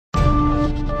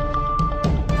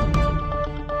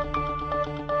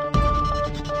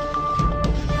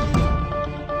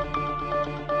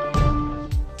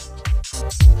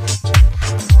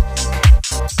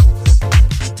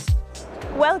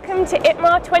Welcome to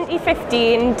ITMA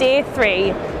 2015, Day 3.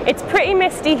 It's pretty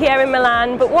misty here in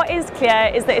Milan, but what is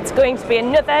clear is that it's going to be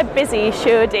another busy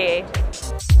show day.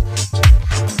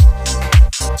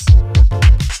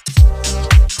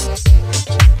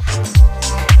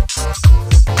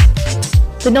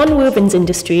 The nonwovens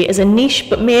industry is a niche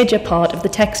but major part of the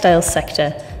textiles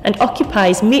sector and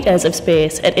occupies metres of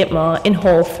space at ITMA in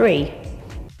Hall 3.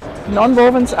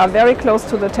 Nonwovens are very close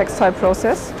to the textile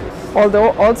process,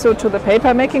 although also to the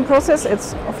paper making process.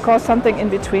 It's of course something in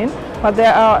between, but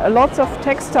there are lots of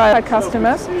textile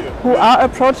customers who are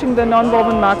approaching the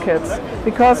nonwoven markets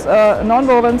because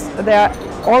nonwovens, there are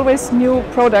always new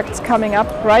products coming up,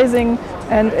 rising,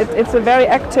 and it's a very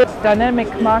active,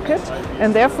 dynamic market,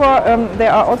 and therefore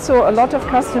there are also a lot of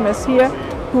customers here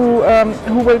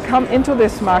who will come into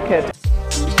this market.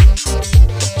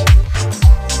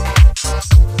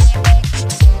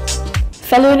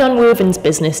 Fellow nonwovens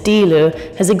business Dilo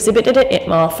has exhibited at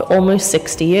ITMA for almost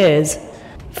 60 years.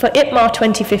 For ITMA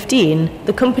 2015,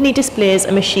 the company displays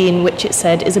a machine which it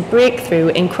said is a breakthrough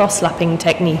in cross-lapping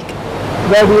technique.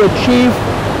 Where we achieve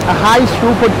a high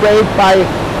throughput rate by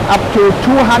up to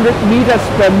 200 meters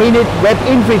per minute web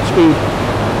infeed speed.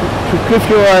 To give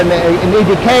you an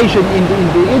indication, in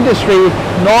the industry,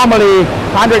 normally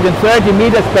 130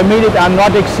 meters per minute are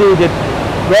not exceeded.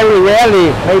 Very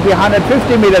rarely, maybe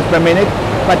 150 meters per minute,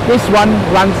 but this one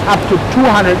runs up to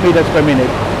 200 meters per minute.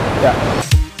 Yeah.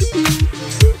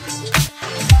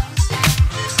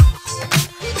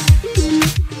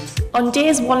 On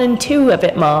days 1 and 2 of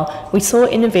ITMA, we saw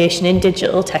innovation in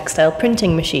digital textile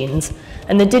printing machines,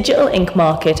 and the digital ink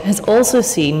market has also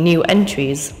seen new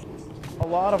entries. A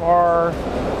lot of our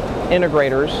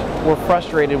integrators were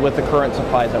frustrated with the current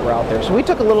supplies that were out there, so we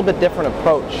took a little bit different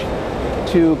approach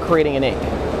to creating an ink.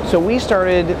 So we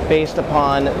started based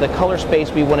upon the color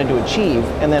space we wanted to achieve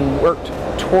and then worked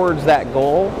towards that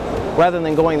goal rather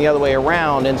than going the other way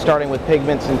around and starting with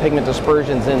pigments and pigment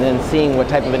dispersions and then seeing what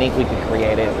type of an ink we could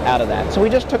create out of that. So we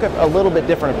just took a little bit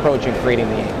different approach in creating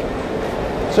the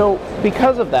ink. So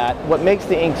because of that, what makes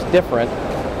the inks different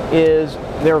is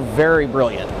they're very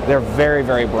brilliant. They're very,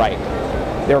 very bright.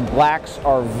 Their blacks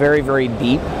are very, very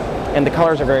deep, and the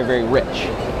colors are very, very rich.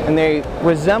 And they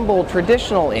resemble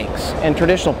traditional inks and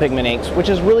traditional pigment inks, which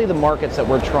is really the markets that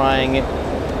we're trying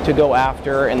to go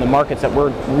after and the markets that we're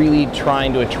really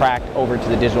trying to attract over to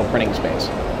the digital printing space.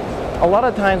 A lot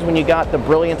of times when you got the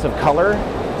brilliance of color,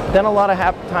 then a lot of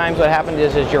times what happened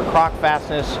is your crock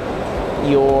fastness,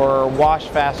 your wash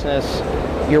fastness,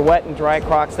 your wet and dry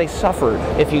crocks, they suffered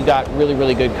if you got really,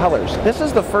 really good colors. This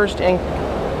is the first ink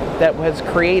that was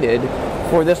created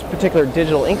for this particular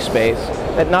digital ink space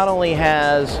that not only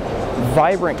has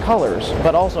vibrant colors,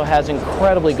 but also has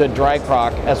incredibly good dry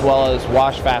crock as well as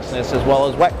wash fastness, as well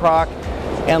as wet crock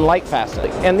and light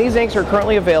fastness. And these inks are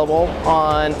currently available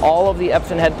on all of the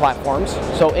Epson head platforms.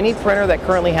 So any printer that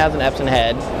currently has an Epson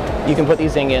head, you can put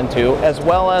these ink into, as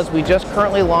well as we just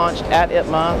currently launched at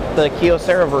ITMA the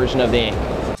Kyocera version of the ink.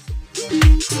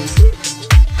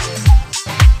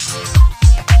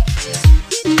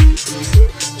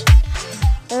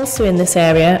 Also in this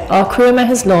area, our Chroma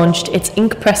has launched its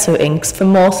Inkpresso inks for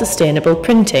more sustainable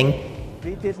printing.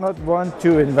 We did not want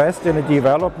to invest in a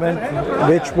development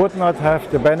which would not have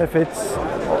the benefits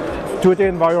to the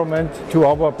environment, to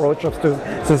our approach of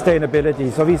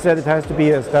sustainability. So we said it has to be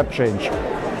a step change.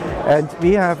 And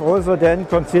we have also then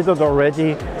considered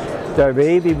already the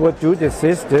way we would do the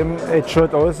system. It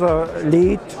should also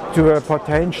lead to a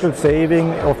potential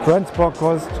saving of transport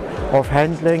costs, of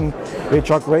handling,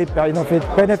 which are great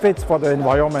benefits for the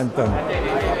environment.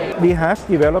 We have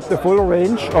developed a full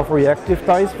range of reactive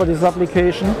dyes for this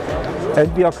application,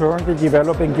 and we are currently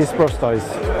developing disperse dyes.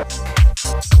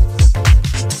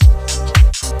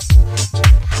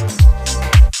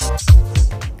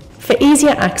 For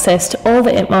easier access to all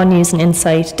the ITMA news and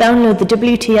insight, download the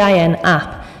WTIN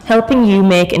app, helping you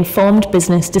make informed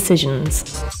business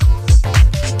decisions.